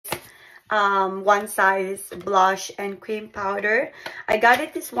one size blush and cream powder. I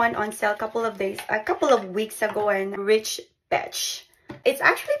got this one on sale a couple of weeks ago in Rich Bitch. It's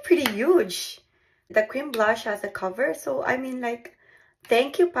actually pretty huge. The cream blush has a cover, so I mean, like,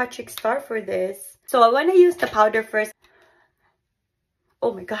 thank you Patrick Star for this. So I want to use the powder first.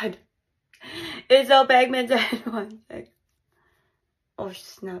 Oh my god, it's so pigmented. One sec. Oh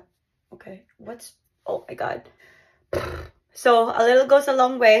snap. Okay, oh my god. So a little goes a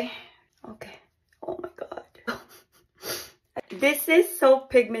long way. Okay. Oh my god. This is so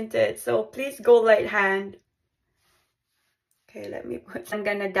pigmented, so please go light hand. Okay, let me put, I'm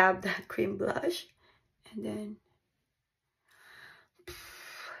gonna dab the cream blush, and then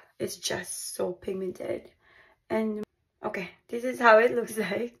it's just so pigmented. And okay, this is how it looks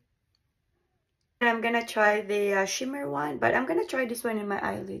like. And I'm gonna try the shimmer one, but I'm gonna try this one in my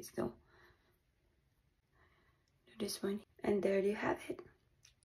eyelids though. This one, and there you have it.